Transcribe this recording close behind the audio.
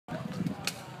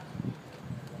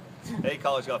Hey,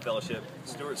 College Golf Fellowship.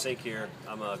 Stewart Cink here.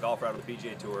 I'm a golfer out on the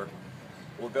PGA Tour.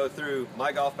 We'll go through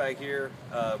my golf bag here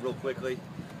real quickly.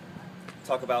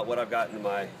 Talk about what I've got in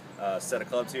my set of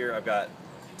clubs here. I've got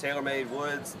TaylorMade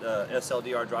Woods,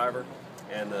 SLDR driver,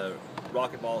 and the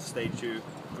Rocket Ball Stage 2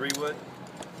 3-wood.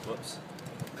 Whoops,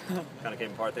 kind of came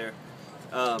apart there.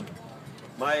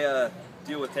 My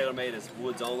deal with TaylorMade is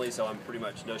woods only, so I'm pretty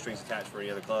much no strings attached for any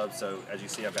other clubs. So as you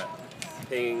see, I've got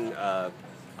Ping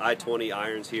I-20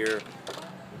 irons here.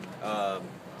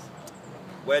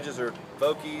 Wedges are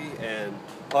Vokey, and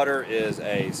putter is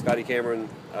a Scotty Cameron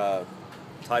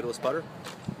Titleist putter.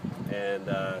 And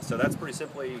so that's pretty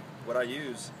simply what I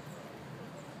use.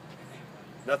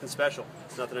 Nothing special.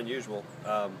 It's nothing unusual.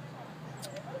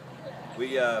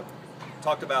 We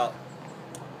talked about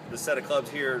the set of clubs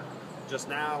here just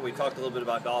now. We talked a little bit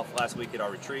about golf last week at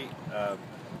our retreat.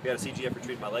 We had a CGF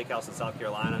retreat at my lake house in South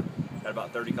Carolina. Had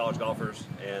about 30 college golfers,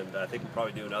 and I think we'll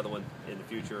probably do another one in the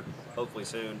future, hopefully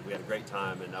soon. We had a great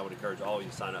time, and I would encourage all of you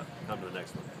to sign up and come to the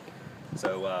next one.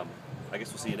 So I guess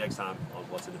we'll see you next time on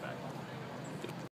What's in the Bag.